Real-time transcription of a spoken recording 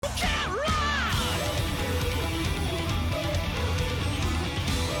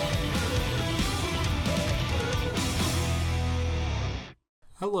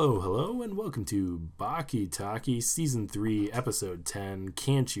Hello, and welcome to Baki Taki Season 3, Episode 10,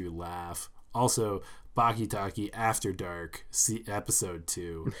 Can't You Laugh? Also, Baki Taki After Dark, Episode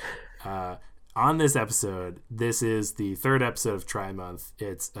 2. On this episode, this is the third episode of Tri Month.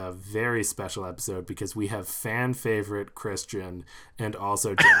 It's a very special episode because we have fan favorite Christian and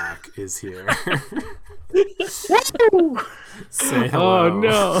also Jack is here. Say hello. Oh,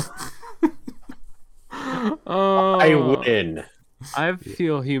 no. I win. I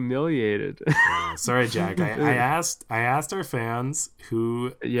feel humiliated. Sorry, Jack. I asked our fans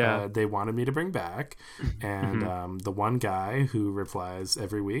who they wanted me to bring back, and the one guy who replies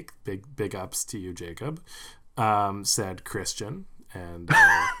every week, big ups to you, Jacob, said Christian, and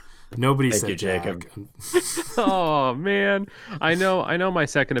nobody said Jack. Oh man, I know. My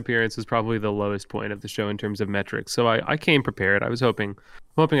second appearance was probably the lowest point of the show in terms of metrics, so I came prepared. I was hoping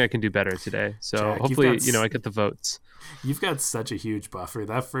I can do better today. So Jack, hopefully, I get the votes. You've got such a huge buffer.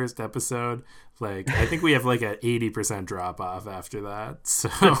 That first episode, I think we have an 80% drop off after that. So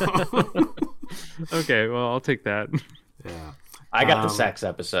okay, well, I'll take that. Yeah, I got the sex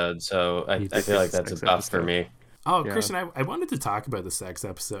episode, so I feel like that's a buff for me. Oh, yeah. Christian, I wanted to talk about the sex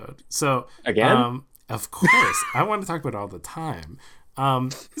episode. So again, of course, I want to talk about it all the time.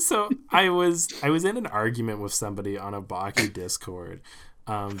 So I was in an argument with somebody on a Baki Discord.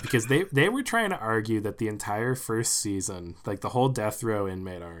 Because they were trying to argue that the entire first season, the whole death row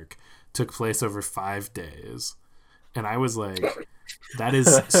inmate arc, took place over 5 days. And I was like, that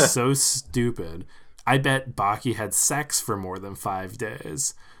is so stupid. I bet Baki had sex for more than 5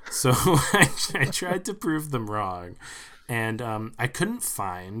 days. So I tried to prove them wrong. And I couldn't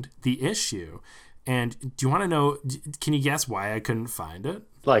find the issue. And do you want to know, can you guess why I couldn't find it?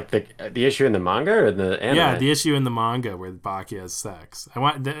 Like the issue in the manga or the anime? Yeah, the issue in the manga where Baki has sex. I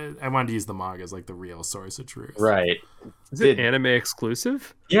wanted to use the manga as the real source of truth. Right. Is it anime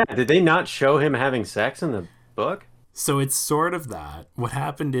exclusive? Yeah, did they not show him having sex in the book? So it's sort of that. What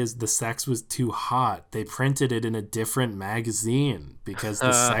happened is the sex was too hot. They printed it in a different magazine because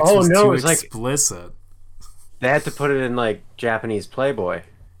the sex was too explicit. They had to put it in Japanese Playboy.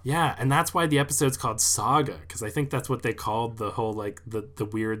 Yeah, and that's why the episode's called Saga, because I think that's what they called the whole the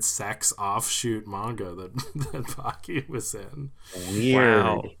weird sex offshoot manga that Baki was in. Weird.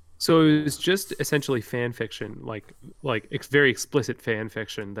 Wow. So it was just essentially fan fiction, very explicit fan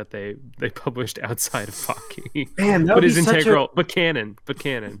fiction that they published outside of Baki. Man, that but would is be integral, but canon.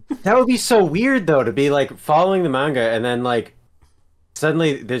 That would be so weird though, to be following the manga and then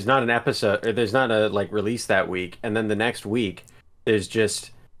suddenly there's not an episode or there's not a release that week, and then the next week there's just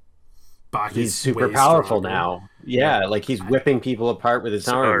he's super powerful now. Yeah, he's whipping people apart with his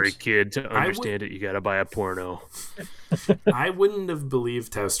arms. Sorry, kid. To understand it, you gotta buy a porno. I wouldn't have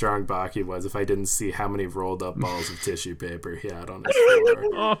believed how strong Baki was if I didn't see how many rolled up balls of tissue paper he had on his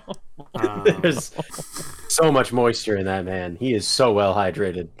floor. There's so much moisture in that man. He is so well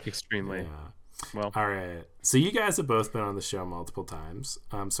hydrated. Extremely. Yeah. Well, all right. So you guys have both been on the show multiple times.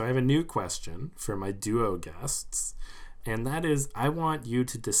 So I have a new question for my duo guests. And that is, I want you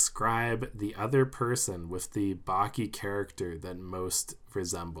to describe the other person with the Baki character that most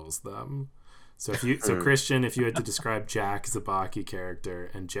resembles them. So Christian, if you had to describe Jack as a Baki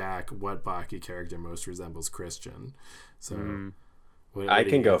character, and Jack, what Baki character most resembles Christian? So I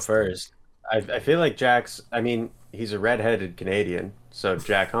can go first. I feel like Jack's, he's a redheaded Canadian, so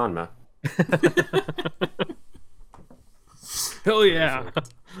Jack Hanma. Hell yeah.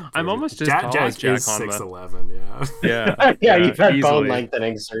 I'm almost just tall as Jack is Hanma. 6'11", yeah. Yeah, you've had bone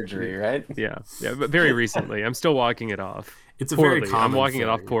lengthening surgery, right? Yeah, but very recently. I'm still walking it off. It's a poorly. very common I'm walking thing. it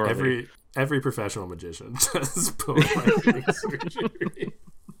off poorly. Every professional magician does bone lengthening surgery.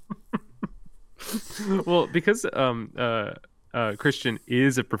 Well, because Christian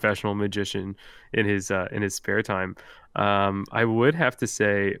is a professional magician in his spare time, I would have to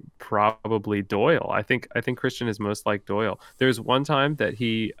say probably Doyle. I think Christian is most like Doyle. There's one time that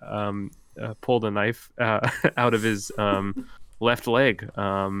he pulled a knife out of his left leg,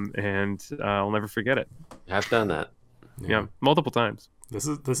 and I'll never forget it. I've done that. Yeah, multiple times. This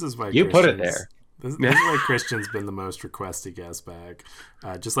is why you put it there. This is why Christian's been the most requested guest back.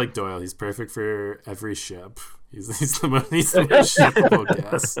 Just like Doyle, he's perfect for every ship. He's the most shippable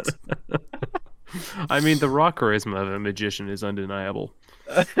guest. The raw charisma of a magician is undeniable.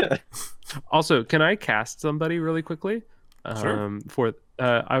 Also, can I cast somebody really quickly? Sure.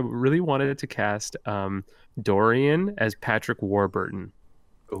 I really wanted to cast Dorian as Patrick Warburton.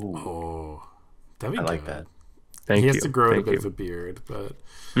 Ooh. Oh, that'd be good. I like that. He has to grow a bit of a beard, but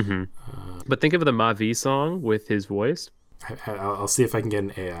but think of the Mavi song with his voice. I'll see if I can get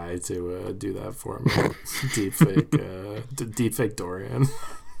an AI to do that for me. Deepfake Dorian.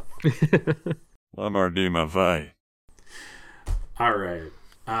 La Mardima Vai. All right.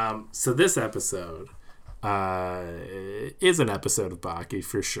 So this episode is an episode of Baki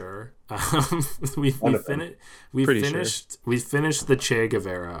for sure. We finished the Che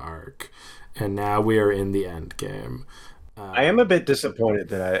Guevara arc, and now we are in the end game. I am a bit disappointed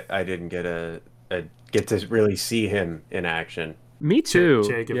that I didn't get get to really see him in action. Me too.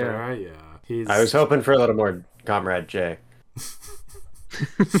 Che Guevara, yeah. I was hoping for a little more Comrade Che.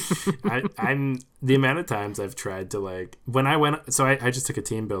 I'm the amount of times I've tried to when I went, so I just took a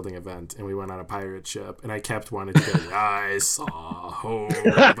team building event and we went on a pirate ship and I kept wanting to go, I saw home,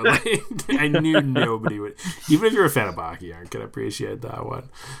 but I knew nobody would, even if you're a fan of Baki, aren't gonna appreciate that one.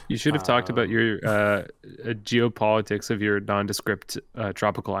 You should have talked about your geopolitics of your nondescript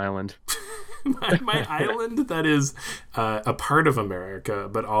tropical island. my island that is a part of America,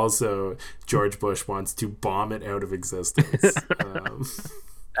 but also George Bush wants to bomb it out of existence.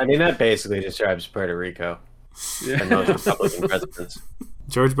 I mean, that basically describes Puerto Rico and most Republican presidents.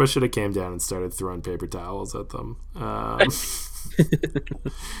 George Bush should have came down and started throwing paper towels at them. But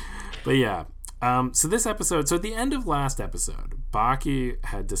yeah. So this episode, so at the end of last episode, Baki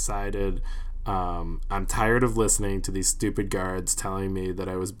had decided, I'm tired of listening to these stupid guards telling me that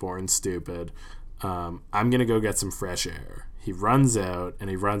I was born stupid. I'm going to go get some fresh air. He runs out and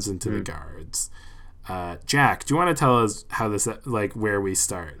he runs into the guards. Jack, do you want to tell us how this, where we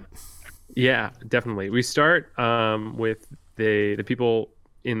start? Yeah, definitely. We start with the people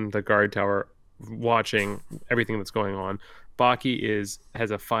in the guard tower watching everything that's going on. Baki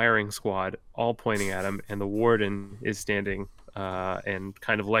has a firing squad all pointing at him, and the warden is standing and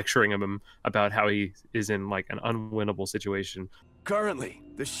kind of lecturing him about how he is in an unwinnable situation. Currently,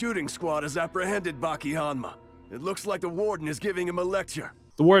 the shooting squad has apprehended Baki Hanma. It looks like the warden is giving him a lecture.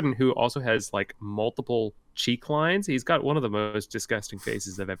 The warden, who also has multiple cheek lines, he's got one of the most disgusting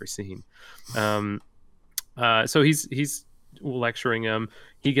faces I've ever seen. So he's lecturing him.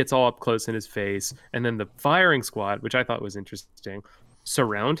 He gets all up close in his face, and then the firing squad, which I thought was interesting,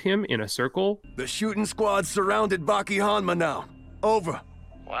 surround him in a circle. The shooting squad surrounded Baki Hanma now. Over.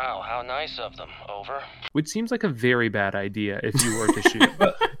 Wow, how nice of them. Over. Which seems like a very bad idea if you were to shoot.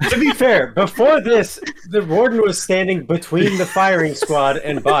 To be fair, before this, the warden was standing between the firing squad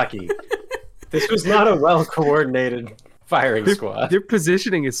and Baki. This was not a well-coordinated firing squad. Their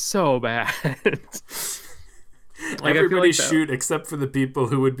positioning is so bad. Everybody shoot except for the people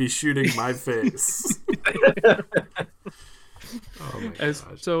who would be shooting my face. Oh my gosh.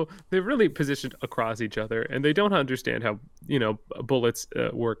 So they're really positioned across each other, and they don't understand how bullets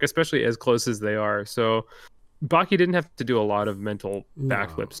work, especially as close as they are. So Baki didn't have to do a lot of mental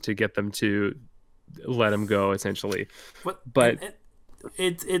backflips to get them to let him go, essentially. But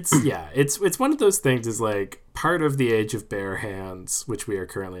it's one of those things. Is part of the age of bare hands, which we are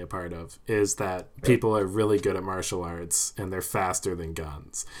currently a part of, is that people are really good at martial arts and they're faster than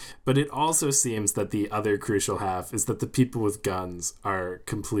guns. But it also seems that the other crucial half is that the people with guns are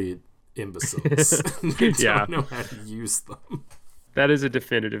complete imbeciles. They don't know how to use them. That is a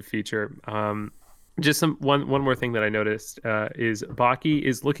definitive feature. Just one more thing that I noticed is Baki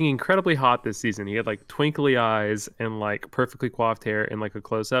is looking incredibly hot this season. He had twinkly eyes and perfectly coiffed hair in a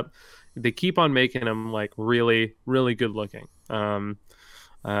close-up. They keep on making him really, really good looking.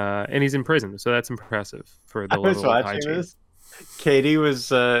 And he's in prison, so that's impressive for the level of hygiene. This. Katie was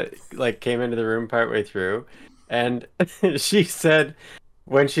came into the room partway through, and she said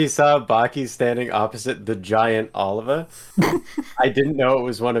when she saw Baki standing opposite the giant Oliva, I didn't know it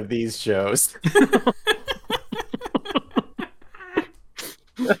was one of these shows.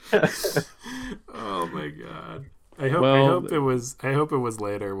 Oh my god. I hope it was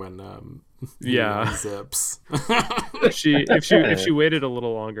later when zips. if she waited a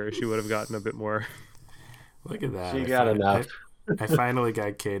little longer, she would have gotten a bit more. Look at that. She got enough. I finally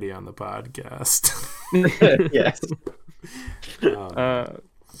got Katie on the podcast. Yes.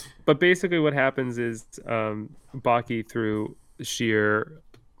 But basically what happens is Baki, through sheer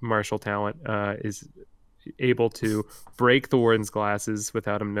martial talent, is able to break the warden's glasses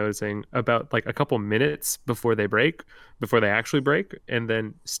without him noticing about a couple minutes before they actually break, and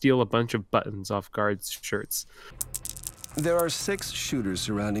then steal a bunch of buttons off guards' shirts. There are 6 shooters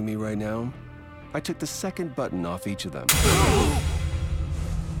surrounding me right now. I took the second button off each of them.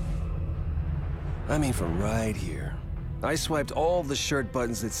 I mean, from right here. I swiped all the shirt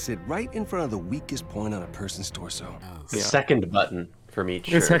buttons that sit right in front of the weakest point on a person's torso. The second button from each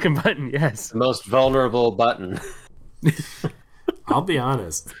shirt. The second button, yes. The most vulnerable button. I'll be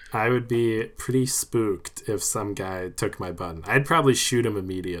honest. I would be pretty spooked if some guy took my button. I'd probably shoot him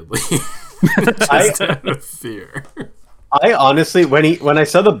immediately, just out of fear. I honestly, when I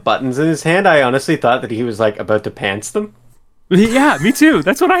saw the buttons in his hand, I honestly thought that he was like about to pants them. Yeah, me too.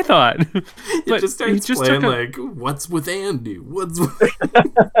 That's what I thought. It just starts playing like, "What's with Andy? What's with?"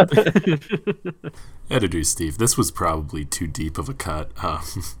 Editor Steve, this was probably too deep of a cut.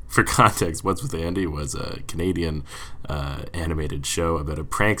 For context, What's with Andy was a Canadian animated show about a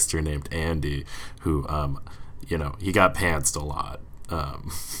prankster named Andy who, he got pantsed a lot.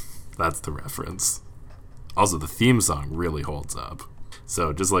 That's the reference. Also, the theme song really holds up.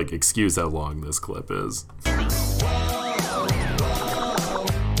 So just excuse how long this clip is.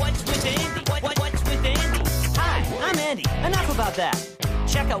 Enough about that.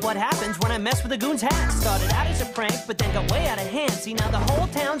 Check out what happens when I mess with a goon's hat. Started out as a prank, but then got way out of hand. See, now the whole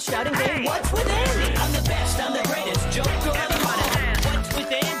town's shouting, hey, what's with Andy? I'm the best, I'm the greatest joker ever. What's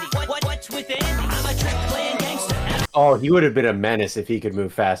with Andy? What's with Andy? I'm a trick-playing gangster. Oh, he would have been a menace if he could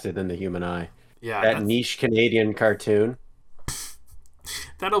move faster than the human eye. Yeah, that niche Canadian cartoon.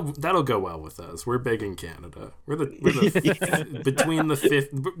 That'll go well with us. We're big in Canada. We're between the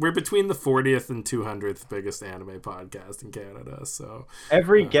 40th and 200th biggest anime podcast in Canada. So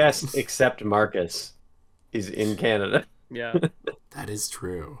every guest except Marcus is in Canada. Yeah, that is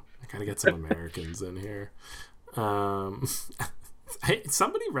true. I gotta get some Americans in here.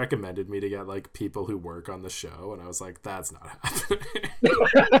 Somebody recommended me to get people who work on the show, and I was like, that's not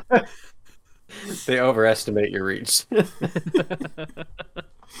happening. They overestimate your reach.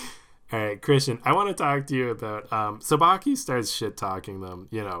 All right, Christian, I want to talk to you about so Baki starts shit talking them.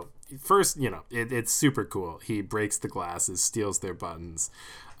 First, it's super cool. He breaks the glasses, steals their buttons.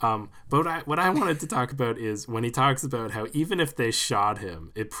 But what I wanted to talk about is when he talks about how even if they shot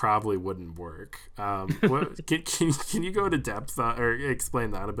him, it probably wouldn't work. Can you go to depth or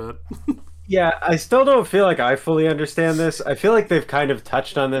explain that a bit? Yeah, I still don't feel like I fully understand this. I feel like they've kind of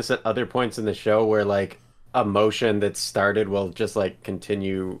touched on this at other points in the show where a motion that's started will just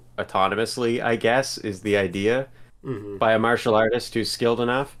continue autonomously, I guess, is the idea by a martial artist who's skilled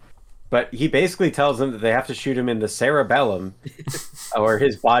enough. But he basically tells them that they have to shoot him in the cerebellum or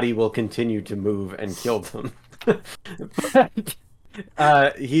his body will continue to move and kill them.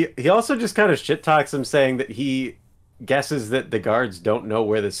 He also just kind of shit talks them, saying that he guesses that the guards don't know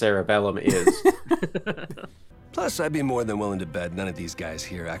where the cerebellum is. Plus, I'd be more than willing to bet none of these guys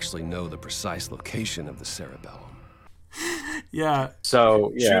here actually know the precise location of the cerebellum. Yeah.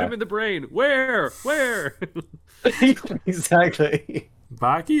 So, yeah. Shoot him in the brain. Where? Exactly.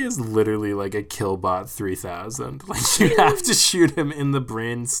 Baki is literally like a Killbot 3000. You have to shoot him in the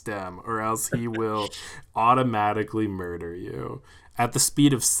brain stem or else he will automatically murder you at the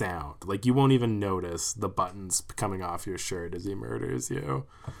speed of sound. You won't even notice the buttons coming off your shirt as he murders you.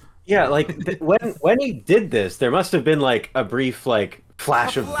 Yeah, when he did this, there must have been a brief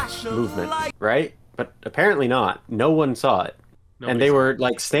flash of movement, right? But apparently not. No one saw it. And they were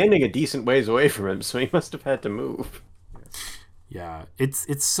standing a decent ways away from him, so he must have had to move. Yeah,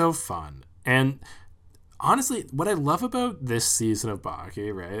 it's so fun. And honestly, what I love about this season of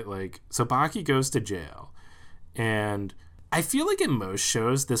Baki, right? So Baki goes to jail. And I feel like in most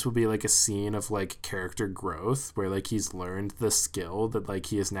shows, this will be a scene of character growth where he's learned the skill that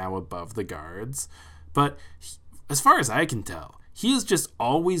he is now above the guards. But as far as I can tell, he has just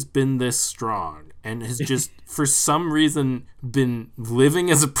always been this strong and has just, for some reason, been living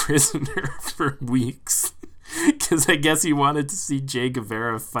as a prisoner for weeks. Because I guess he wanted to see Che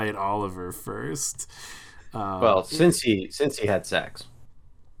Guevara fight Oliver first. Well, since he had sex.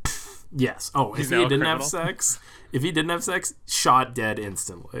 Yes. Oh, if he didn't have sex, shot dead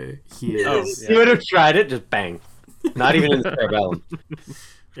instantly. He would have tried it, just bang. Not even in the cerebellum.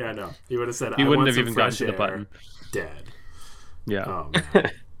 Yeah, no. He would have said, he wouldn't have even gotten to the button. Dead. Yeah. Oh,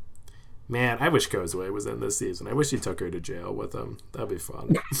 man. Man, I wish Kozue was in this season. I wish he took her to jail with him. That'd be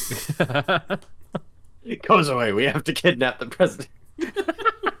fun. Kozue, we have to kidnap the president.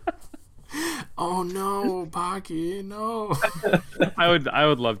 Oh no, Baki, no. I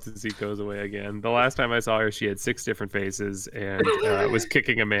would love to see Kozue again. The last time I saw her, she had 6 different faces and was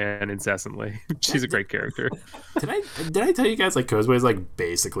kicking a man incessantly. She's a great character. Did I tell you guys Kozue is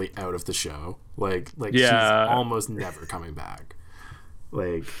basically out of the show? She's almost never coming back.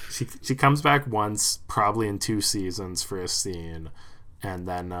 She comes back once, probably in 2 seasons for a scene, and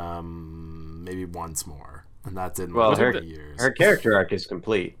then maybe once more, and that's in 30 years. Her character arc is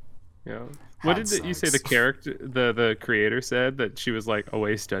complete. Yeah. What Hot did you say sex. the character, the creator said that she was like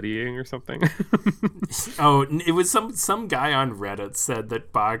away studying or something? Oh, it was some guy on Reddit said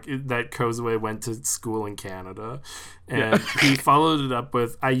that Kozue went to school in Canada, and he followed it up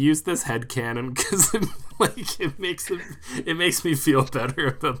with, "I used this headcanon because it makes me feel better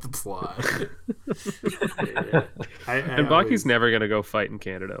about the plot." And Baki's never gonna go fight in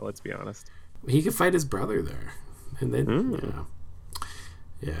Canada. Let's be honest. He could fight his brother there, and then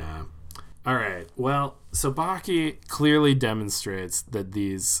yeah. All right. Well, so Baki clearly demonstrates that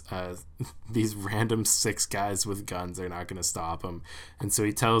these random 6 guys with guns are not going to stop him, and so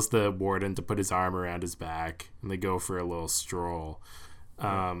he tells the warden to put his arm around his back, and they go for a little stroll.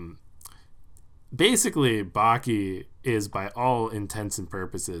 Basically, Baki is, by all intents and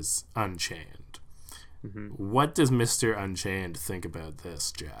purposes, unchained. What does Mr. Unchained think about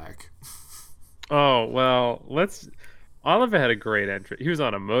this, Jack? Oh well, Oliver had a great entry. He was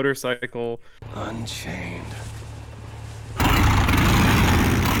on a motorcycle. Unchained.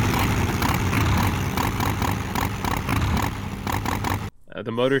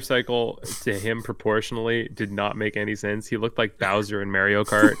 The motorcycle to him proportionally did not make any sense. He looked like Bowser in Mario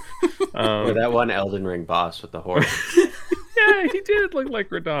Kart. Or that one Elden Ring boss with the horse. Yeah, he did look like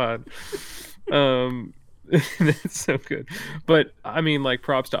Radon. That's so good. But I mean, like,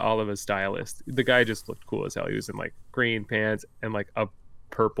 props to Oliver's stylist. The guy just looked cool as hell. He was in like green pants and like a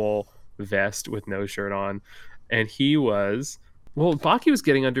purple vest with no shirt on, and he was. Well, Baki was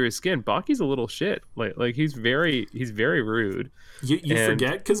getting under his skin. Baki's a little shit. Like he's very rude. You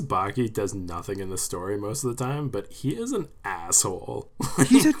forget because Baki does nothing in the story most of the time, but he is an asshole.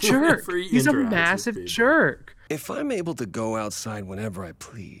 He's a jerk. He's a interacts with massive people. jerk. If I'm able to go outside whenever I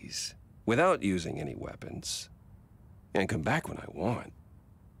please, without using any weapons, and come back when I want,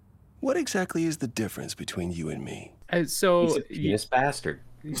 what exactly is the difference between you and me? So He's a penis bastard.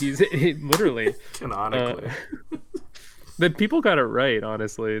 He's literally Canonically. the people got it right.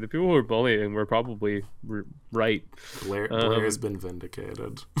 Honestly, the people who were bullying were probably right. Blair's been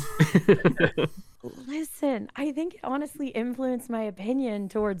vindicated. Listen, I think it honestly influenced my opinion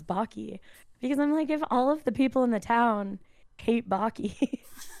towards Baki, because I'm like, if all of the people in the town hate Baki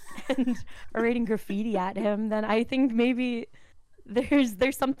and are writing graffiti at him, then I think maybe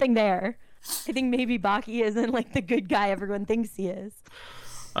there's something there. I think maybe Baki isn't like the good guy everyone thinks he is.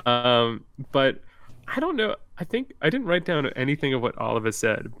 But I don't know. I think I didn't write down anything of what Oliver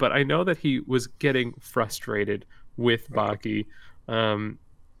said, but I know that he was getting frustrated with Baki. Baki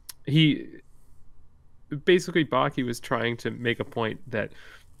was trying to make a point that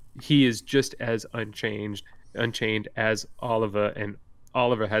he is just as unchained as Oliver, and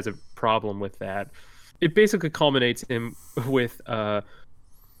Oliver has a problem with that. It basically culminates him with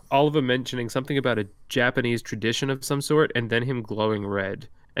Oliver mentioning something about a Japanese tradition of some sort, and then him glowing red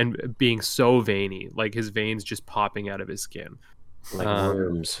and being so veiny, like his veins just popping out of his skin. Like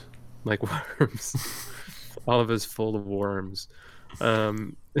worms. Like worms. Oliver's full of worms.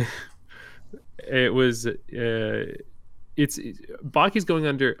 It was...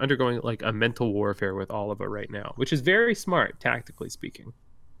 Baki's undergoing like a mental warfare with Oliver right now, which is very smart, tactically speaking.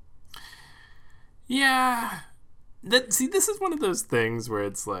 Yeah. This is one of those things where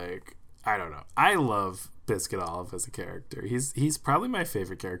it's like, I don't know. I love Biscuit Olive as a character. He's probably my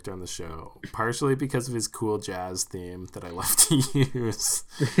favorite character on the show, partially because of his cool jazz theme that I love to use.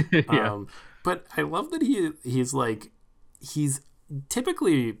 Yeah. But I love that he's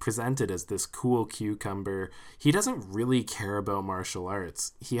typically presented as this cool cucumber. He doesn't really care about martial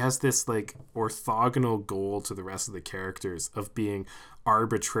arts. He has this like orthogonal goal to the rest of the characters of being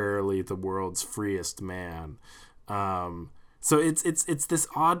arbitrarily the world's freest man. So it's this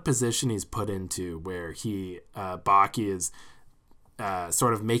odd position he's put into where Baki is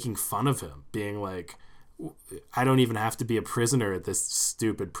sort of making fun of him, being like, I don't even have to be a prisoner at this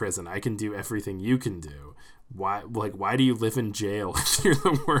stupid prison. I can do everything you can do. Why do you live in jail if you're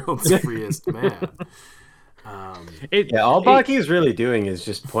the world's freest man? All Baki is really doing is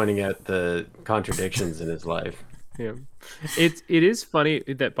just pointing out the contradictions in his life. Yeah, it is funny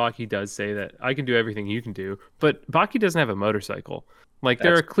that Baki does say that I can do everything you can do, but Baki doesn't have a motorcycle. Like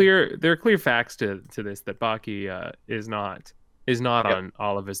there are clear facts to this that Baki is not on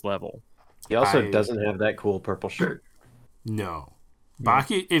Oliver's level. He also doesn't have that cool purple shirt. No.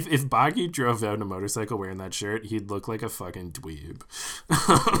 Baki, if Baki drove out in a motorcycle wearing that shirt, he'd look like a fucking dweeb.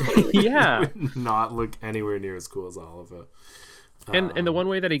 Yeah. He would not look anywhere near as cool as Oliver. And the one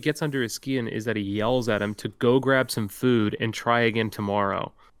way that he gets under his skin is that he yells at him to go grab some food and try again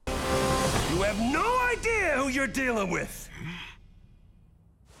tomorrow. You have no idea who you're dealing with.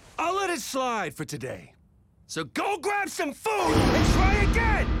 I'll let it slide for today. So go grab some food and try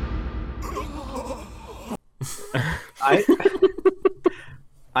again. I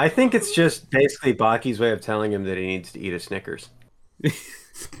I think it's just basically Baki's way of telling him that he needs to eat a Snickers.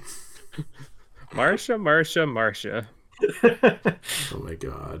 Marsha. Oh my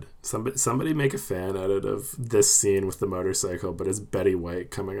god. Somebody make a fan edit of this scene with the motorcycle, but it's Betty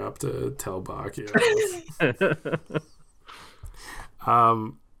White coming up to tell Baki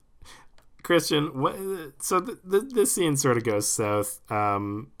off. Christian, this scene sort of goes south.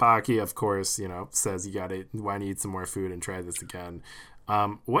 Baki, of course, says why do you eat some more food and try this again.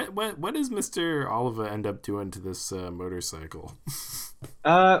 What does Mr. Oliva end up doing to this motorcycle?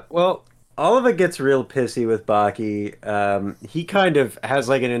 Well, Oliva gets real pissy with Baki. He kind of has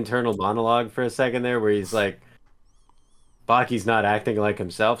like an internal monologue for a second there where he's like, Baki's not acting like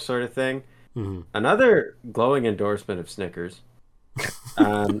himself sort of thing. Mm-hmm. Another glowing endorsement of Snickers.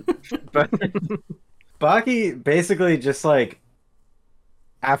 But Baki basically just like,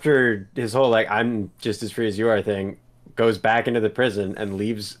 after his whole like, I'm just as free as you are thing, goes back into the prison and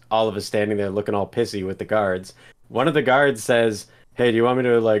leaves Oliva standing there looking all pissy with the guards. One of the guards says, hey, do you want me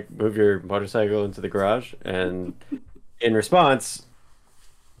to like move your motorcycle into the garage? And in response,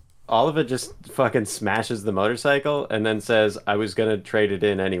 Oliva just fucking smashes the motorcycle and then says, I was gonna trade it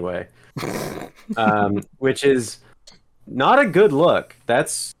in anyway. Which is not a good look.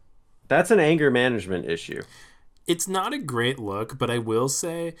 That's an anger management issue. It's not a great look, but I will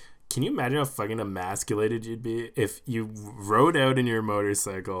say, can you imagine how fucking emasculated you'd be if you rode out in your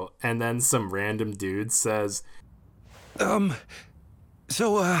motorcycle and then some random dude says,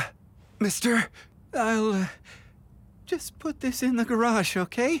 mister, I'll just put this in the garage,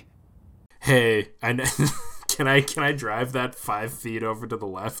 okay? Hey, can I drive that 5 feet over to the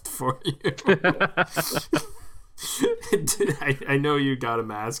left for you? I know you got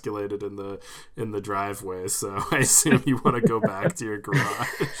emasculated in the driveway, so I assume you want to go back to your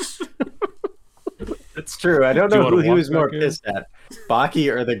garage. It's true. I don't know who he was more pissed at,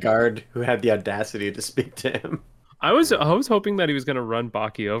 Baki or the guard who had the audacity to speak to him. I was hoping that he was going to run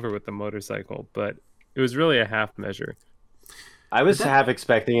Baki over with the motorcycle, but it was really a half measure. I was half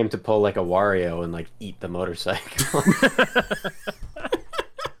expecting him to pull like a Wario and like eat the motorcycle.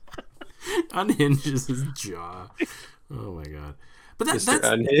 Unhinges his jaw. Oh my god! But that's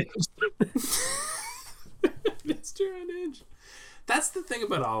Unhinged. Mr. Unhinged. That's the thing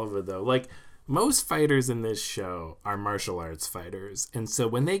about Oliver, though. Like, most fighters in this show are martial arts fighters, and so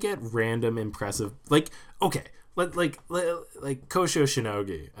when they get random impressive, like Kosho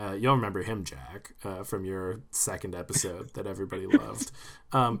Shinogi, you'll remember him, Jack, from your second episode that everybody loved.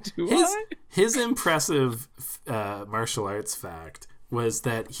 His impressive martial arts fact was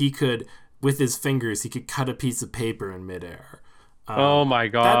that he could, with his fingers, he could cut a piece of paper in midair. Oh my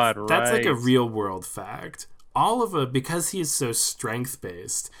god, that's like a right. real world fact. Oliva, because he is so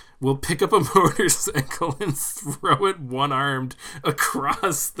strength-based, will pick up a motorcycle and throw it one-armed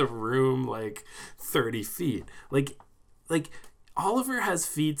across the room like 30 feet. Like Oliver has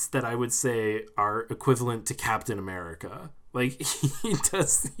feats that I would say are equivalent to Captain America. Like, he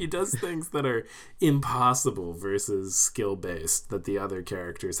does things that are impossible versus skill-based that the other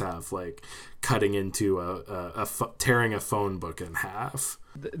characters have, like cutting into tearing a phone book in half.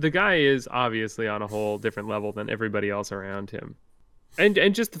 The guy is obviously on a whole different level than everybody else around him.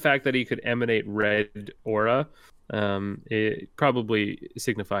 And just the fact that he could emanate red aura, it probably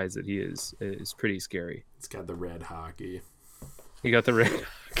signifies that he is pretty scary. It's got the red hockey. He got the red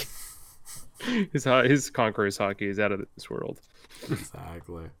hockey. His Conqueror's hockey is out of this world.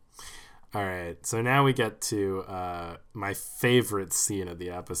 Exactly. All right, so now we get to my favorite scene of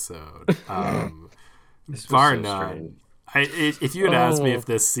the episode. Bar none. If you had asked me if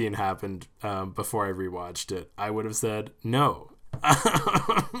this scene happened before I rewatched it, I would have said no.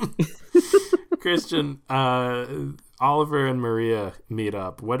 Christian, Oliver and Maria meet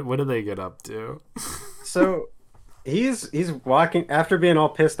up. What do they get up to? So he's walking after being all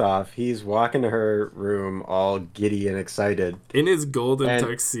pissed off. He's walking to her room all giddy and excited in his golden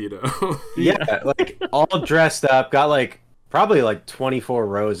tuxedo. Yeah, like all dressed up, got like probably like 24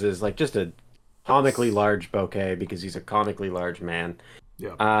 roses, like just a comically large bouquet because he's a comically large man.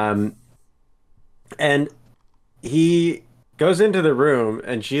 Yeah. And he goes into the room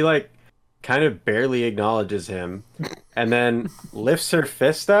and she like kind of barely acknowledges him and then lifts her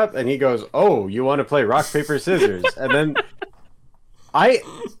fist up and he goes, "Oh, you want to play rock, paper, scissors?" And then I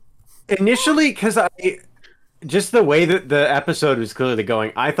initially, because just the way that the episode was clearly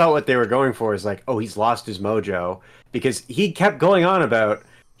going, I thought what they were going for is like, oh, he's lost his mojo, because he kept going on about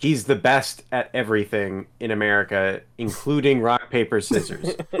he's the best at everything in America, including rock, paper,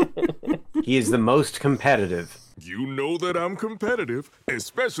 scissors. He is the most competitive. You know that I'm competitive,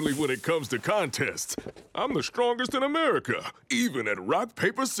 especially when it comes to contests. I'm the strongest in America, even at rock,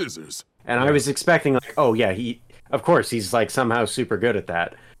 paper, scissors. And I was expecting, like, oh yeah, of course, he's like somehow super good at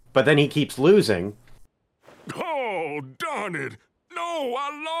that. But then he keeps losing. Oh, darn it. No,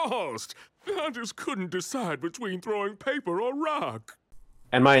 I lost. I just couldn't decide between throwing paper or rock.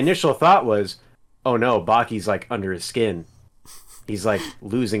 And my initial thought was, oh no, Baki's like under his skin. He's like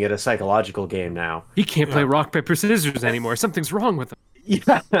losing at a psychological game now. He can't play rock, paper, scissors anymore. Something's wrong with him.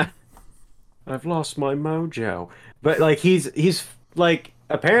 Yeah. I've lost my mojo. But like he's like,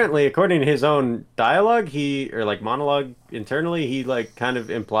 apparently, according to his own dialogue, or like monologue internally, he like kind of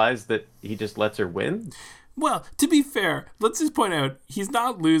implies that he just lets her win. Well, to be fair, let's just point out he's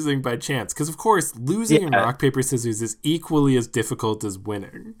not losing by chance, because of course losing in rock, paper, scissors is equally as difficult as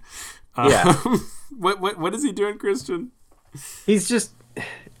winning. Yeah. What is he doing, Christian? He's just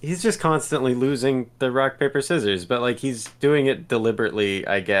constantly losing the rock, paper, scissors, but like he's doing it deliberately,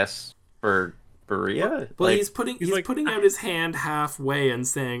 I guess, for Maria. Well, like, he's putting out his hand halfway and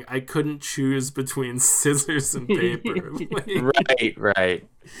saying, "I couldn't choose between scissors and paper." Right.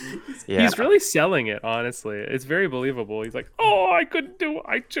 Yeah. He's really selling it, honestly. It's very believable. He's like, "Oh, I couldn't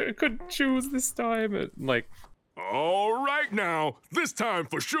couldn't choose this time." And like, all right now, this time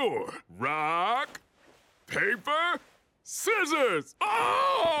for sure. Rock, paper, scissors.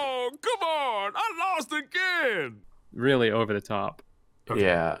 Oh, come on. I lost again. really over the top. Okay.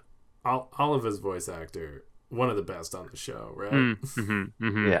 Yeah. Oliver's voice actor, one of the best on the show, right?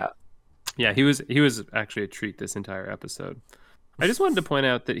 Yeah. Yeah, he was actually a treat this entire episode. I just wanted to point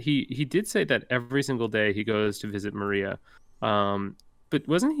out that he did say that every single day he goes to visit Maria. But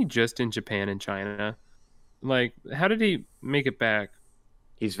wasn't he just in Japan and China? Like, how did he make it back?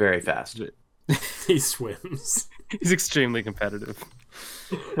 He's very fast. He swims. He's extremely competitive.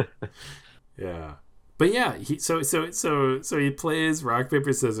 Yeah. But yeah, so he plays rock,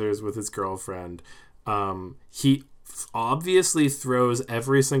 paper, scissors with his girlfriend. He obviously throws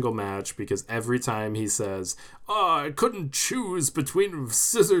every single match because every time he says, "Oh, I couldn't choose between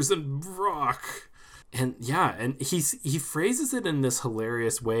scissors and rock." And yeah, and he phrases it in this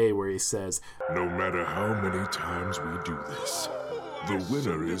hilarious way where he says, "No matter how many times we do this, the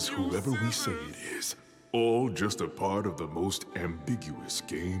winner is whoever we say it is. All just a part of the most ambiguous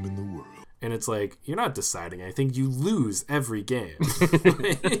game in the world." And it's like, you're not deciding anything. You lose every game.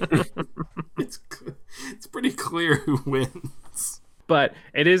 It's pretty clear who wins. But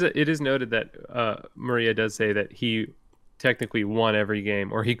it is noted that Maria does say that he technically won every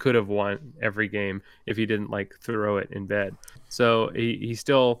game, or he could have won every game if he didn't like throw it in bed. So he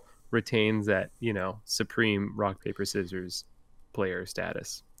still retains that, supreme rock, paper, scissors player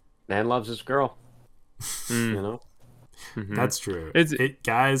status. Man loves his girl. Mm-hmm. That's true.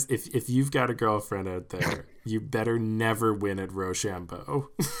 Guys, if you've got a girlfriend out there, you better never win at Rochambeau.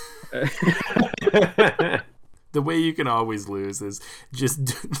 The way you can always lose is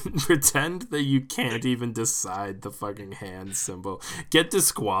just pretend that you can't even decide the fucking hand symbol. Get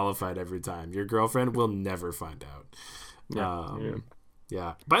disqualified every time. Your girlfriend will never find out.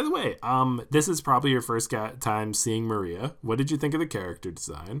 Yeah. By the way, this is probably your first time seeing Maria. What did you think of the character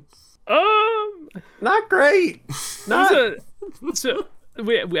design? Not great. Have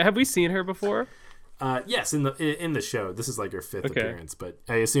we seen her before? Yes, in the show. This is like her fifth appearance, but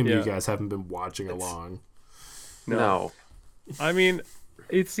I assume you guys haven't been watching along. No. I mean,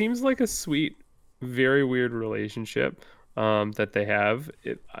 it seems like a sweet, very weird relationship that they have.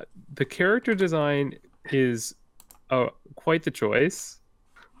 The character design is quite the choice.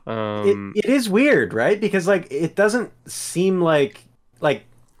 It is weird, right? Because like it doesn't seem like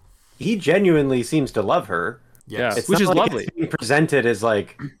he genuinely seems to love her. Yeah, it's which is like lovely. It's being presented as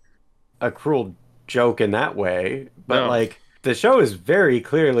like a cruel joke in that way, but like the show is very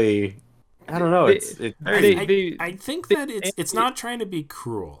clearly, I don't know. I think that it's not trying to be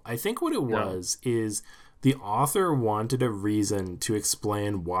cruel. I think what it was is the author wanted a reason to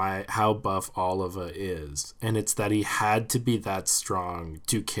explain how buff Oliva is, and it's that he had to be that strong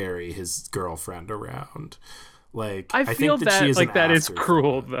to carry his girlfriend around. Like I feel think that she is like that is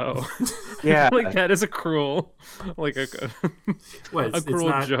cruel though. Yeah, like that is a cruel, like a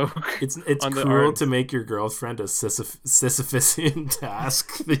cruel joke. It's cruel to make your girlfriend a Sisyphusian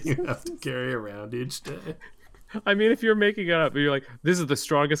task that you have to carry around each day. I mean, if you're making it up, you're like, this is the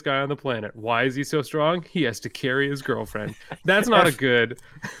strongest guy on the planet. Why is he so strong? He has to carry his girlfriend. That's not a good.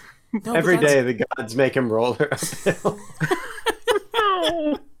 No, every day the gods make him roll her uphill.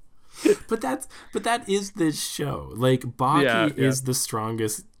 No. But that is this show. Like Baki is the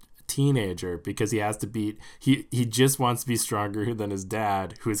strongest teenager because he has to beat he just wants to be stronger than his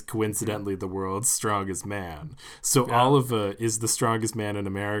dad, who is coincidentally the world's strongest man. So Oliver is the strongest man in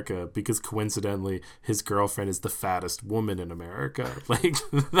America because coincidentally his girlfriend is the fattest woman in America. Like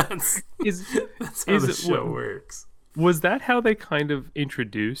that's how the show works. Was that how they kind of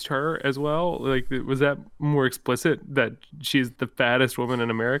introduced her as well? Like, was that more explicit that she's the fattest woman in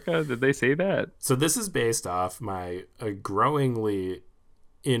America? Did they say that? So this is based off my growingly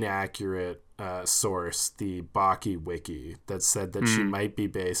inaccurate source, the Baki wiki, that said that she might be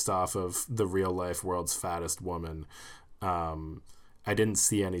based off of the real life world's fattest woman. I didn't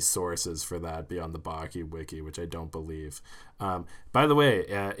see any sources for that beyond the Baki wiki, which I don't believe. By the way,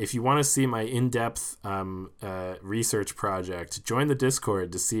 if you want to see my in-depth research project, join the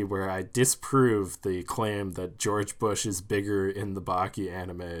Discord to see where I disprove the claim that George Bush is bigger in the Baki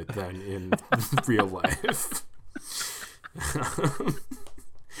anime than in real life.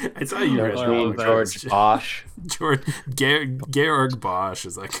 I saw you read George Bosch. Georg Bosch,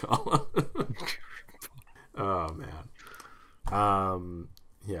 as I call him. Oh man.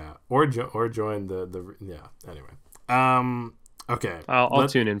 Yeah, or join the yeah. Anyway, okay. I'll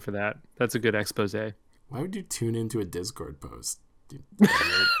tune in for that. That's a good expose. Why would you tune into a Discord post?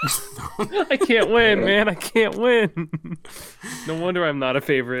 I can't win, man. I can't win. No wonder I'm not a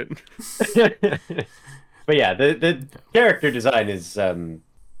favorite. But yeah, the character design is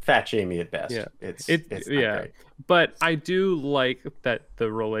fat shamey at best. Yeah, it's yeah. great. But I do like that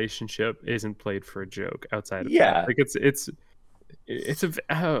the relationship isn't played for a joke outside of Yeah. that. Like it's a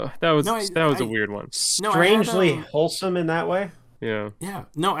that was a weird one. Strangely wholesome in that way. Yeah. Yeah.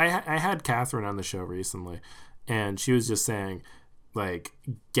 No, I had Catherine on the show recently, and she was just saying, like,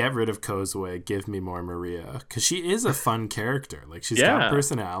 get rid of Kozue, give me more Maria, because she is a fun character. Like, she's got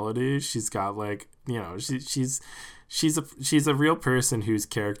personality. She's got, like, you know, she's a real person whose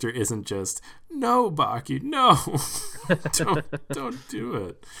character isn't just, no, Baki, no, don't do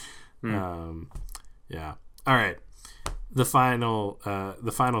it. Yeah. All right. The final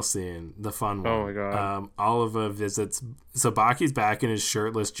scene, the fun one. Oh my god. Oliver visits. So Baki's back in his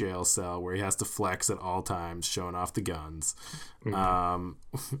shirtless jail cell where he has to flex at all times, showing off the guns.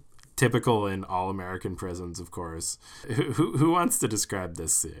 Typical in all American prisons, of course. Who wants to describe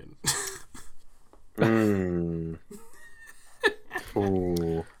this scene?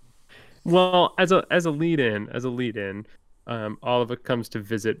 Ooh. Well, as a lead in, Oliver comes to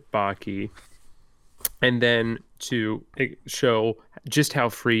visit Baki, and then to show just how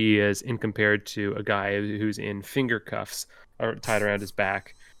free he is in compared to a guy who's in finger cuffs or tied around his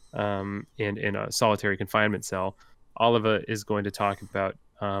back, in a solitary confinement cell. Oliver is going to talk about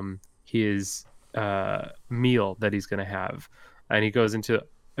his meal that he's going to have, and he goes into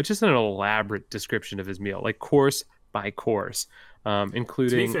just an elaborate description of his meal, like course by course,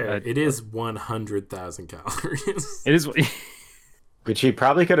 including. To be fair, it is 100,000 calories. It is. Which he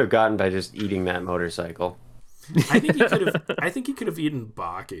probably could have gotten by just eating that motorcycle. I think he could have eaten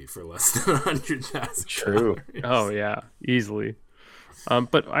Baki for less than 100,000. True. Calories. Oh yeah, easily.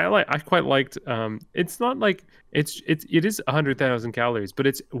 But I quite liked. It's not like it is 100,000 calories, but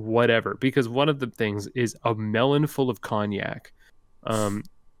it's whatever, because one of the things is a melon full of cognac.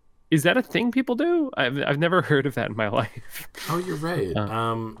 Is that a thing people do? I've never heard of that in my life. Oh, you're right.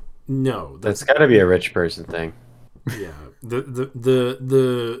 No, that's got to be a rich person thing. Yeah,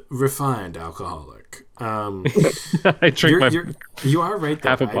 the refined alcoholic. I drink you are right.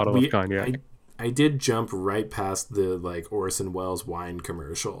 Half a bottle of cognac. I did jump right past the like Orson Welles wine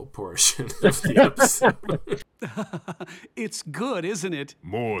commercial portion of the episode. It's good, isn't it?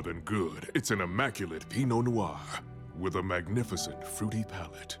 More than good. It's an immaculate Pinot Noir with a magnificent fruity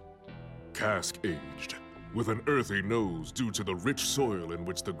palate. Cask aged, with an earthy nose due to the rich soil in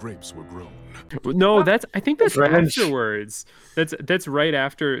which the grapes were grown. No, I think that's French. afterwards. That's right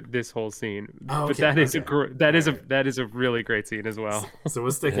after this whole scene. Oh, but okay, that is a really great scene as well. So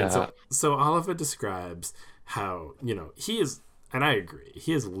we're sticking. Yeah. So Oliver describes how, you know, he is, and I agree,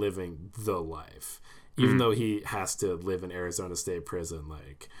 he is living the life, even though he has to live in Arizona State Prison.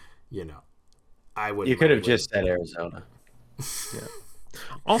 Like, you know, I would. You could have just said Arizona. Yeah.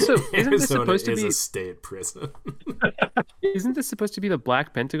 Also, isn't this supposed to be a state prison? Isn't this supposed to be the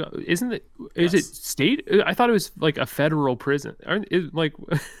Black Pentagon? Is it state? I thought it was like a federal prison.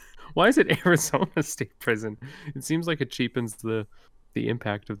 Why is it Arizona State Prison? It seems like it cheapens the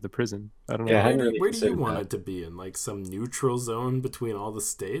impact of the prison. I don't know. Yeah, where do you want it to be? In like some neutral zone between all the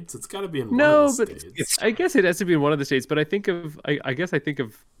states? It's got to be in one of the states. I guess it has to be in one of the states. But I guess I think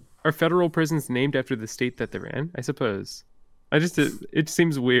of are federal prisons named after the state that they're in? I suppose. It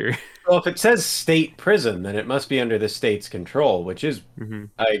seems weird. Well, if it says state prison, then it must be under the state's control, which is,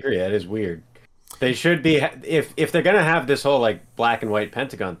 I agree, that is weird. They should be, if they're gonna have this whole like black and white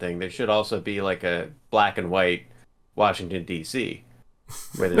Pentagon thing, there should also be like a black and white Washington D.C.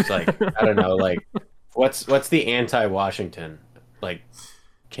 where there's like I don't know, like what's the anti-Washington, like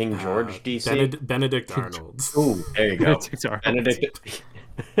King George D.C. Benedict Arnold. Ooh, there you go. Benedict.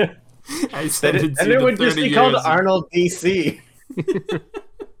 And it would just be called Arnold D.C.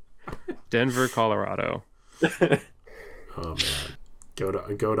 Denver, Colorado. Oh man, go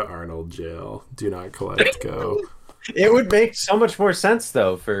to Arnold jail. Do not collect. Go. It would make so much more sense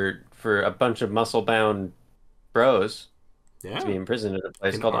though for a bunch of muscle-bound bros to be imprisoned in a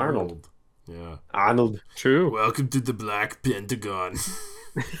place called Arnold. Yeah, Arnold. True. Welcome to the Black Pentagon.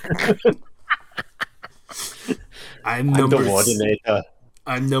 I'm the coordinator.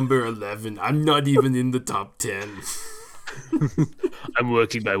 I'm number 11. I'm not even in the top 10. I'm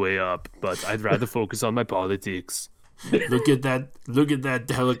working my way up, but I'd rather focus on my politics. Look at that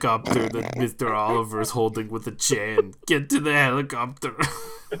helicopter that Mr. Oliver's holding with a chain. Get to the helicopter.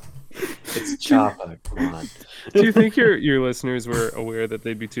 It's Chopper. Come on. Do you think your listeners were aware that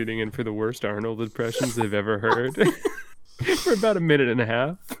they'd be tuning in for the worst Arnold impressions they've ever heard? For about a minute and a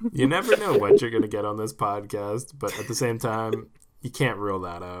half. You never know what you're going to get on this podcast, but at the same time, you can't rule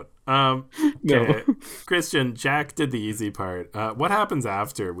that out. Okay. No. Christian, Jack did the easy part. What happens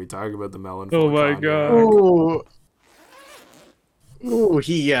after we talk about the melon? Oh my god! Ooh,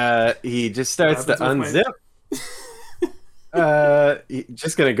 he just starts to unzip.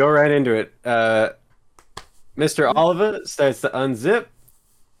 Just gonna go right into it. Mr. Oliver starts to unzip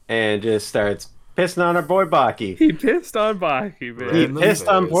and just starts pissing on our boy Baki. He pissed on Baki, man. He pissed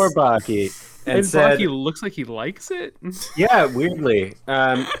on poor Baki. And said, Baki looks like he likes it. Yeah, weirdly.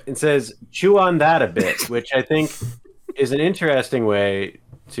 And says, chew on that a bit, which I think is an interesting way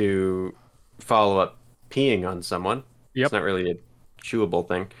to follow up peeing on someone. Yep. It's not really a chewable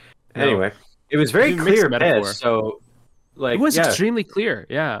thing. No. Anyway, it was very clear piss, so like it was extremely clear.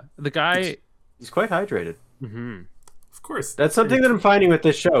 Yeah, the guy he's quite hydrated. Mm-hmm. Of course, that's something that I'm finding with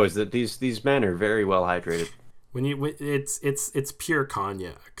this show is that these men are very well hydrated. It's pure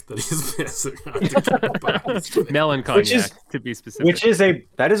cognac that he's pissing on. Melon cognac, to be specific. Which is a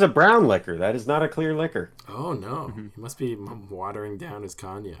brown liquor. That is not a clear liquor. Oh no, he must be watering down his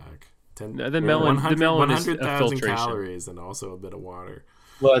cognac. The melon is 100,000 calories and also a bit of water.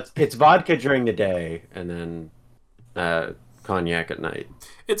 Well, it's vodka during the day and then cognac at night.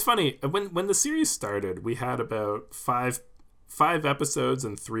 It's funny when the series started, we had about five episodes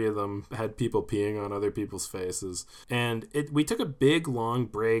and 3 of them had people peeing on other people's faces, and we took a big long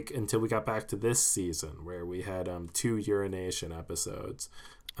break until we got back to this season where we had 2 urination episodes.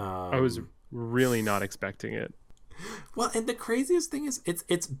 I was really not expecting it. Well, and the craziest thing is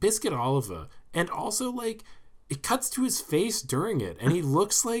it's Biscuit Oliva, and also like it cuts to his face during it, and he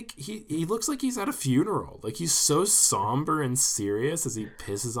looks like he's at a funeral. Like he's so somber and serious as he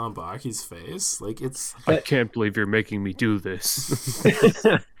pisses on Baki's face. Like I can't believe you're making me do this.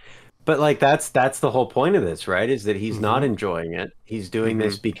 But like that's the whole point of this, right? Is that he's not enjoying it. He's doing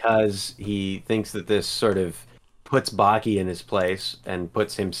this because he thinks that this sort of puts Baki in his place and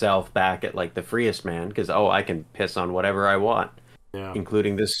puts himself back at like the freest man because I can piss on whatever I want,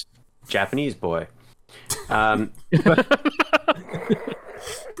 including this Japanese boy. Bring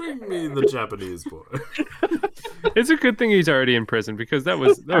me the Japanese boy. It's a good thing he's already in prison because that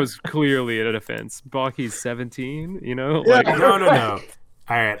was clearly an offense. Baki's 17, you know. Like... No.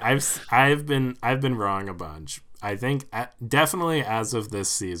 All right, I've been wrong a bunch. I think definitely as of this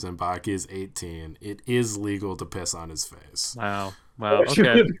season, Baki is 18. It is legal to piss on his face. Wow.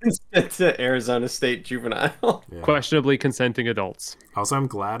 Okay. Sent to Arizona State Juvenile. Yeah. Questionably consenting adults. Also, I'm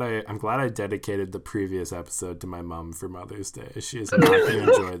glad I dedicated the previous episode to my mom for Mother's Day. She is not going to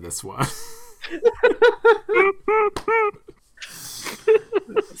enjoy this one.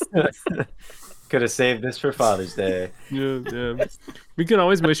 Could have saved this for Father's Day. Yeah. We can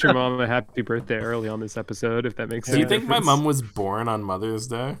always wish your mom a happy birthday early on this episode, if that makes sense. Do you think my mom was born on Mother's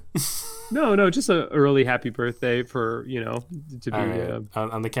Day? No, just an early happy birthday for, to be... Right.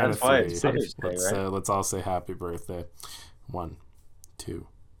 On the count of 3, let's all say happy birthday. 1, 2,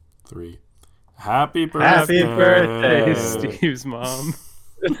 3. Happy birthday! Happy birthday, Steve's mom.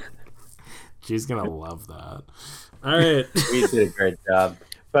 She's going to love that. All right. We did a great job.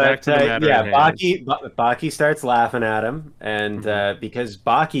 But Baki starts laughing at him, and because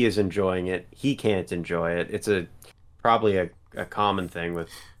Baki is enjoying it, he can't enjoy it. It's probably a common thing with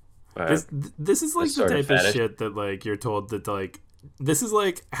this is like the type of shit that like you're told that like this is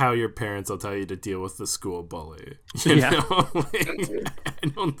like how your parents will tell you to deal with the school bully. Yeah.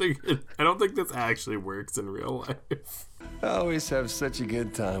 I don't think this actually works in real life. I always have such a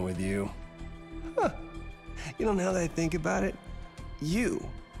good time with you. Huh. You know, now that I think about it, you,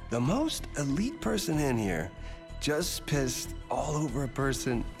 the most elite person in here, just pissed all over a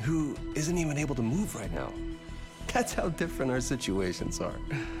person who isn't even able to move right now. That's how different our situations are.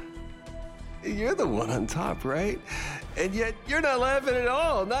 You're the one on top, right? And yet you're not laughing at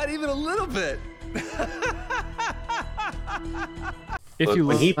all, not even a little bit. If you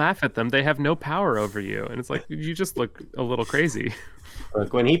laugh at them, they have no power over you, and it's like you just look a little crazy.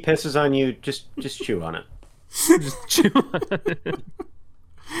 Look, when he pisses on you, just chew on it. Just chew on it.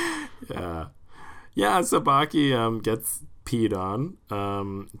 Yeah. So Baki gets peed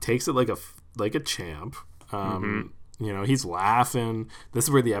on, takes it like a champ. You know, he's laughing. This is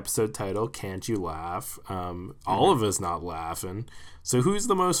where the episode title, Can't You Laugh? All of us not laughing. So who's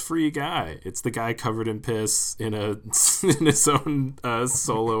the most free guy? It's the guy covered in piss in his own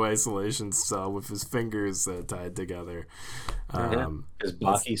solo isolation cell with his fingers tied together. Because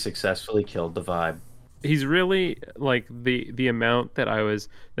Baki successfully killed the vibe. He's really like the amount that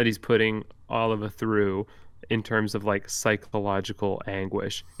he's putting Oliva through in terms of like psychological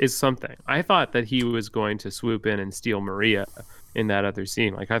anguish is something. I thought that he was going to swoop in and steal Maria in that other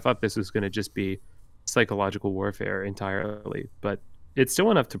scene. Like I thought this was going to just be psychological warfare entirely, but it's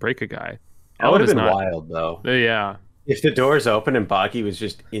still enough to break a guy. That would have been wild though. Yeah. If the doors open and Baki was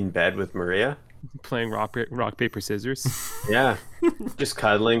just in bed with Maria. Playing rock, paper, scissors. Yeah. Just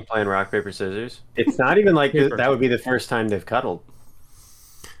cuddling, playing rock, paper, scissors. It's not even like that would be the first time they've cuddled.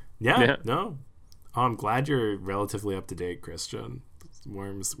 Yeah. No. Oh, I'm glad you're relatively up to date, Christian.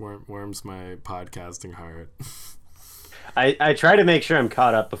 Warms my podcasting heart. I try to make sure I'm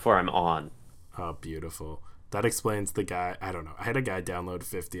caught up before I'm on. Oh, beautiful. That explains the guy. I don't know. I had a guy download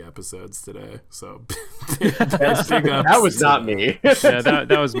 50 episodes today, so that was not me. Yeah,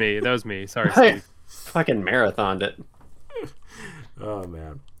 that was me. That was me. Sorry, Steve. Fucking marathoned it. Oh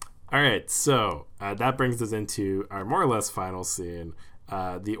man. All right, so that brings us into our more or less final scene.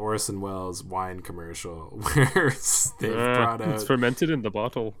 The Orson Welles wine commercial where they've brought out... It's fermented in the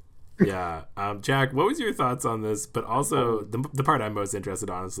bottle. Yeah. Jack, what was your thoughts on this? But also, the part I'm most interested,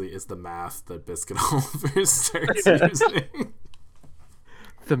 honestly, is the math that Biscuit Oliver starts using.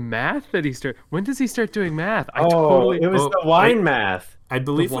 The math that he starts... When does he start doing math? It was the wine math. I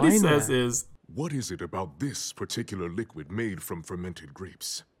believe what he says is... What is it about this particular liquid made from fermented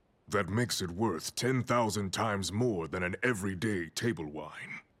grapes that makes it worth 10,000 times more than an everyday table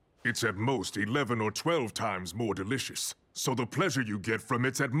wine? It's at most 11 or 12 times more delicious, so the pleasure you get from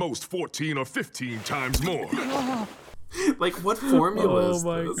it's at most 14 or 15 times more. Like, what formula is this?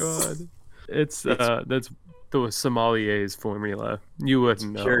 Oh my god. It's that's the sommelier's formula. You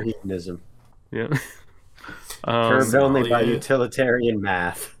wouldn't know. Pure hedonism. Yeah. Curbed only by utilitarian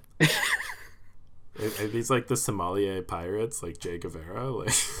math. Are these like the sommelier pirates, like Che Guevara?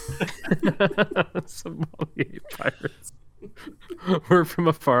 Like Sommelier pirates. We're from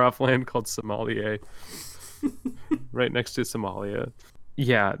a far off land called Somalia, right next to Somalia.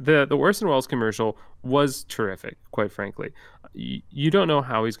 Yeah, the Orson Welles commercial was terrific, quite frankly. You don't know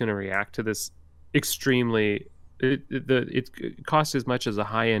how he's going to react to this extremely... It cost as much as a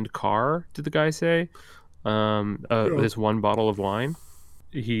high-end car, did the guy say? This one bottle of wine.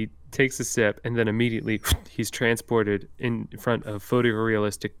 He takes a sip, and then immediately he's transported in front of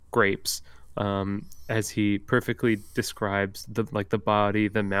photorealistic grapes, as he perfectly describes the body,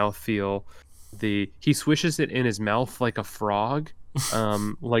 the mouthfeel. He swishes it in his mouth like a frog,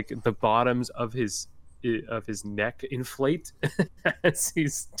 like the bottoms of his neck inflate as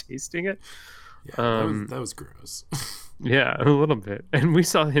he's tasting it. Yeah, that was gross. Yeah, a little bit. And we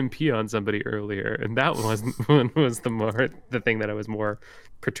saw him pee on somebody earlier, and that was the thing that I was more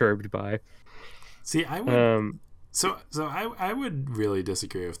perturbed by. See, I would I would really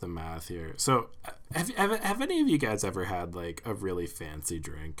disagree with the math here. So, have any of you guys ever had like a really fancy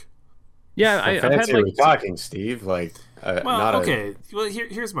drink? Yeah, I've had like... We're talking, Steve. Like, well,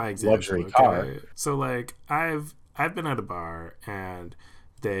 here's my example. Luxury car. So, like, I've been at a bar and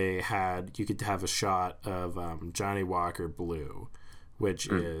you could have a shot of Johnny Walker Blue, which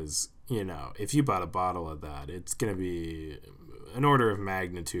is, if you bought a bottle of that, it's going to be an order of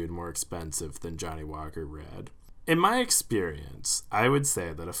magnitude more expensive than Johnny Walker Red. In my experience, I would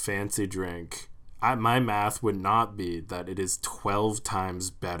say that a fancy drink, my math would not be that it is 12 times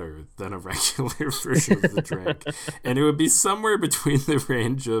better than a regular version of the drink. And it would be somewhere between the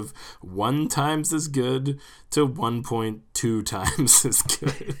range of 1 times as good to 1.2 times as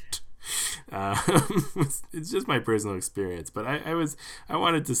good. Um, it's just my personal experience, but I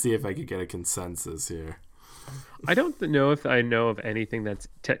wanted to see if I could get a consensus here. I don't know if I know of anything that's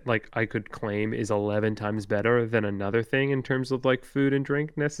like I could claim is 11 times better than another thing in terms of like food and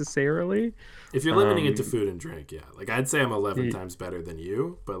drink necessarily. If you're limiting it to food and drink, yeah. Like I'd say I'm 11 times better than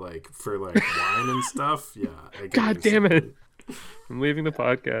you, but like for like wine and stuff, yeah. God damn it. I'm leaving the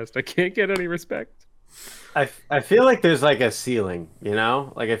podcast. I can't get any respect. I feel like there's like a ceiling, you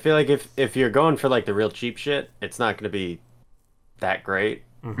know? Like I feel like if you're going for like the real cheap shit, it's not going to be that great.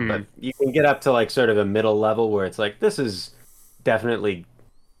 Mm-hmm. But you can get up to like sort of a middle level where it's like this is definitely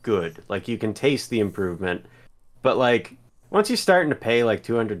good. Like you can taste the improvement. But like once you're starting to pay like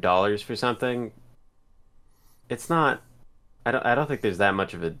 $200 for something, it's not I don't think there's that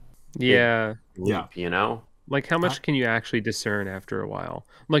much of a leap, you know? Like how much can you actually discern after a while?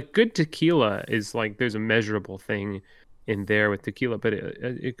 Like good tequila is like there's a measurable thing in there with tequila, but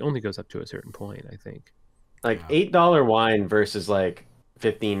it only goes up to a certain point, I think. Like $8 wine versus like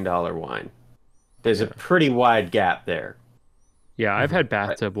 $15 wine. There's a pretty wide gap there. Yeah, I've had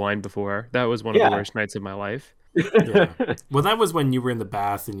bathtub wine before. That was one of the worst nights of my life. Yeah. Well, that was when you were in the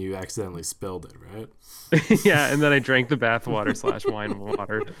bath and you accidentally spilled it, right? Yeah, and then I drank the bath water / wine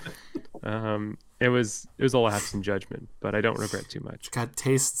water. It was a lapse in judgment, but I don't regret too much. Got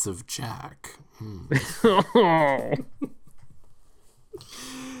tastes of Jack.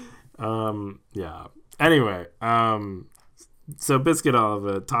 Yeah. Anyway, so Biscuit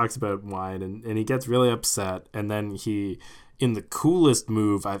Oliva talks about wine and he gets really upset, and then he, in the coolest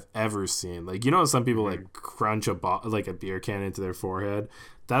move I've ever seen, like, you know, some people like crunch like a beer can into their forehead.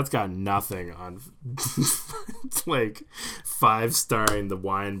 That's got nothing on. It's like 5-starring the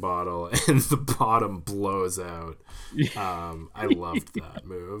wine bottle and the bottom blows out. I loved that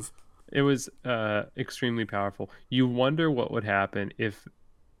move. It was extremely powerful. You wonder what would happen if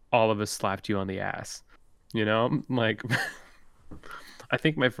all of us slapped you on the ass. You know, like I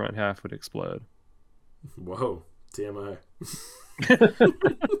think my front half would explode. Whoa, TMI.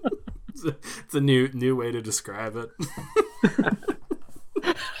 It's a new way to describe it.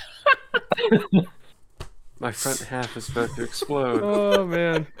 My front half is about to explode. Oh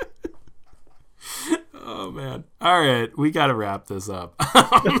man. Oh man. All right, we got to wrap this up.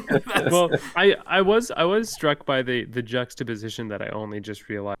 Well, I was struck by the juxtaposition that I only just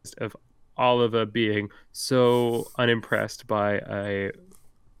realized of Oliva being so unimpressed by a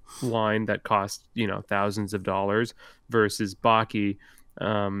wine that cost, you know, thousands of dollars versus Baki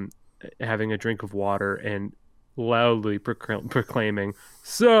having a drink of water and loudly proclaiming,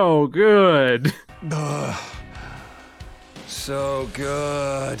 "So good." So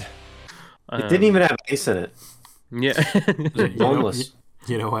good. It didn't even have ice in it. Yeah. Boneless.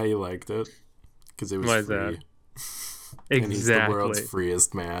 You know why you liked it? Because it was Why is free. that? And he's the Exactly. world's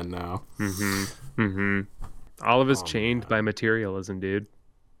freest man now. Oliva's chained by materialism, dude.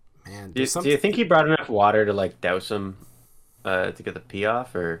 Man, Do you think he brought enough water to like douse him to get the pee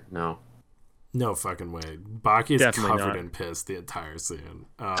off, or no? No fucking way. Baki is Definitely covered not. in piss the entire scene.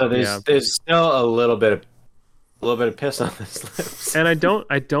 So there's still a little bit of piss on his lips. And I don't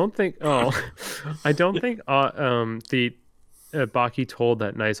think the Baki told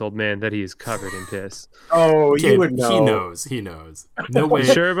that nice old man that he is covered in piss. Oh, Kid, you would know. He knows. No way.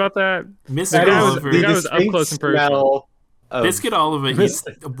 You sure about that? Mr. The Oliver, guy was up close and personal. Biscuit Oliva eats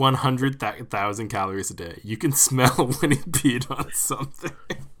 100,000 calories a day. You can smell when he peed on something.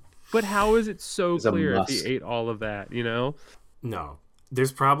 But how is it so It's a clear if must. he ate all of that, you know? No.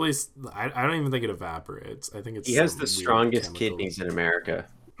 There's probably... I don't even think it evaporates. I think it's... He has some the weird strongest chemical. kidneys in America.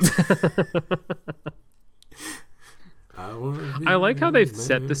 I like how they've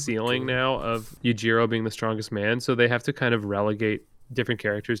set the ceiling now of Yujiro being the strongest man, so they have to kind of relegate different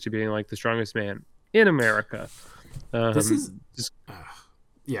characters to being like the strongest man in America. This is...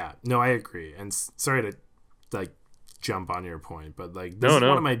 yeah, no, I agree. And sorry to, like, jump on your point, but, like, this is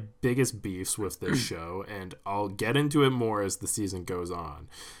one of my biggest beefs with this show, and I'll get into it more as the season goes on.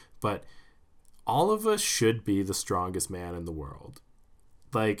 But all of us should be the strongest man in the world.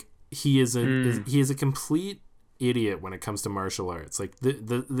 Like, he is a complete idiot when it comes to martial arts. Like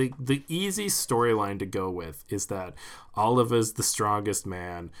the easy storyline to go with is that Oliva's the strongest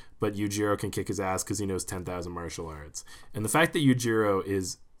man, but Yujiro can kick his ass because he knows 10,000 martial arts. And the fact that Yujiro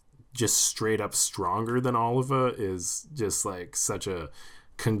is just straight up stronger than Oliva is just like such a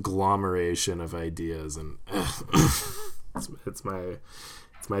conglomeration of ideas, and it's my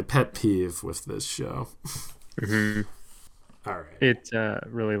pet peeve with this show. All right, it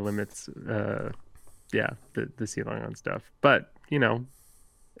really limits the ceiling on stuff, but you know,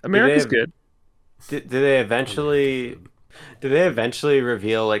 America's good. Did they eventually Do they eventually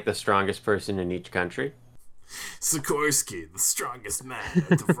reveal like the strongest person in each country? Sikorsky, the strongest man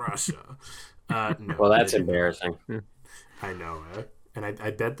of Russia. No, Well, that's embarrassing. I know, and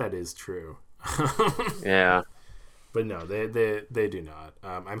I bet that is true. Yeah. But no, they do not.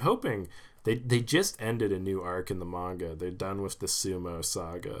 I'm hoping they just ended a new arc in the manga. They're done with the sumo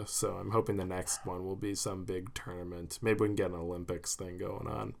saga, so I'm hoping the next one will be some big tournament. Maybe we can get an Olympics thing going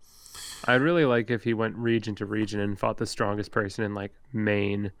on. I'd really like if he went region to region and fought the strongest person in like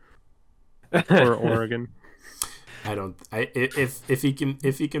Maine or Oregon. If he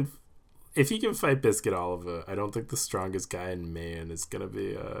can fight Biscuit Oliva, I don't think the strongest guy in Maine is gonna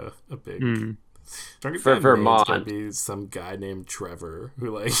be a big. Strongest guy in Maine's gonna be some guy named Trevor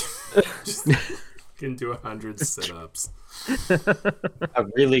who like just can do 100 sit-ups. A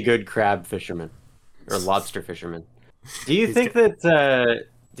really good crab fisherman or lobster fisherman. Do you think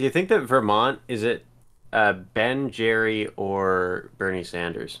that Vermont is it Ben, Jerry, or Bernie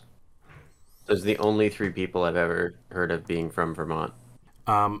Sanders? Those are the only three people I've ever heard of being from Vermont.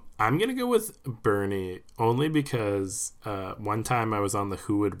 I'm gonna go with Bernie only because one time I was on the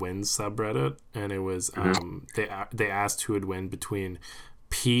Who Would Win subreddit, and it was they asked who would win between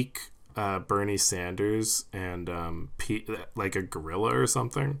peak Bernie Sanders and like a gorilla or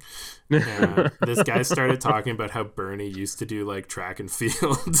something. And this guy started talking about how Bernie used to do like track and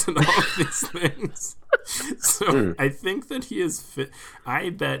fields and all of these things. So I think that he is fit.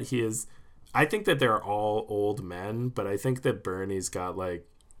 I think that they're all old men, but I think that Bernie's got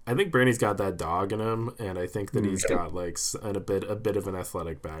that dog in him, and I think that he's got like a bit of an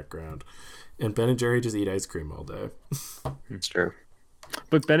athletic background. And Ben and Jerry just eat ice cream all day. It's true.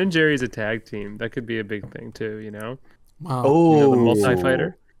 But Ben and Jerry is a tag team. That could be a big thing too, you know? Well, the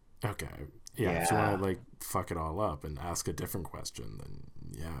multi-fighter. Okay. Yeah, if you want to like fuck it all up and ask a different question, then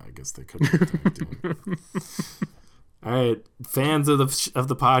yeah, I guess they could be a tag team. All right, fans of the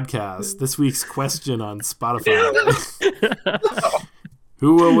podcast, this week's question on Spotify.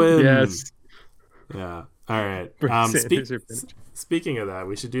 Who will win? Yes. Yeah. All right. Speaking of that,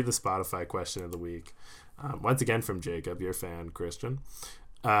 we should do the Spotify question of the week. Once again from Jacob, your fan, Christian.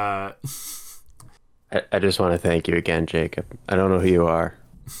 I just want to thank you again, Jacob. I don't know who you are,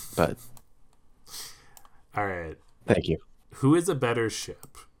 but... All right. Thank you. Who is a better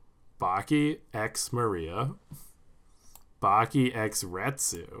ship? Baki x Maria, Baki x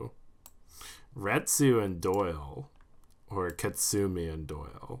Retsu, Retsu and Doyle, or Katsumi and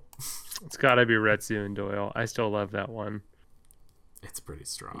Doyle? It's gotta be Retsu and Doyle. I still love that one. It's pretty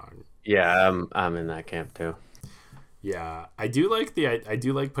strong. Yeah, I'm in that camp too. Yeah, I do like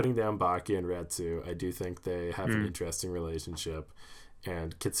putting down Baki and Retsu. I do think they have an interesting relationship.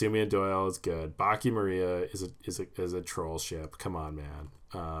 And Katsumi and Doyle is good. Baki Maria is a troll ship. Come on, man.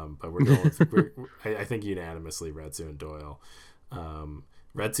 But we're going with, I think unanimously Retsu and Doyle.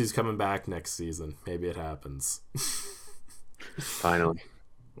 Retsu's coming back next season. Maybe it happens. Finally.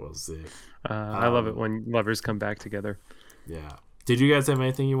 We'll see. I love it when lovers come back together. Yeah. Did you guys have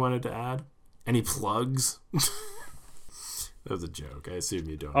anything you wanted to add? Any plugs? That was a joke. I assume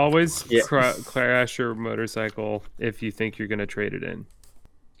you don't. Always crash your motorcycle if you think you're going to trade it in.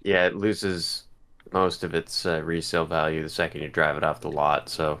 Yeah, it loses most of its resale value the second you drive it off the lot,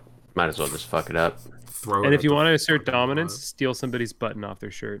 so might as well just fuck it up. And if you want to assert dominance, steal somebody's button off their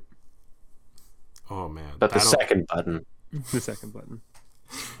shirt. Oh, man. But the second button. The second button.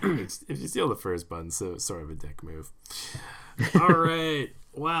 If you steal the first button, so sort of a dick move. All right.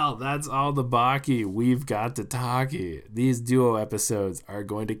 Well, that's all the Baki we've got to talkie. These duo episodes are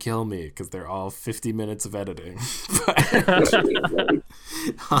going to kill me because they're all 50 minutes of editing.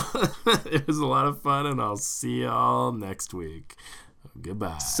 It was a lot of fun, and I'll see y'all next week.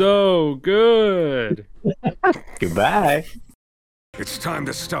 Goodbye. So good. Goodbye. It's time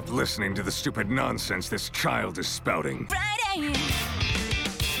to stop listening to the stupid nonsense this child is spouting. Friday.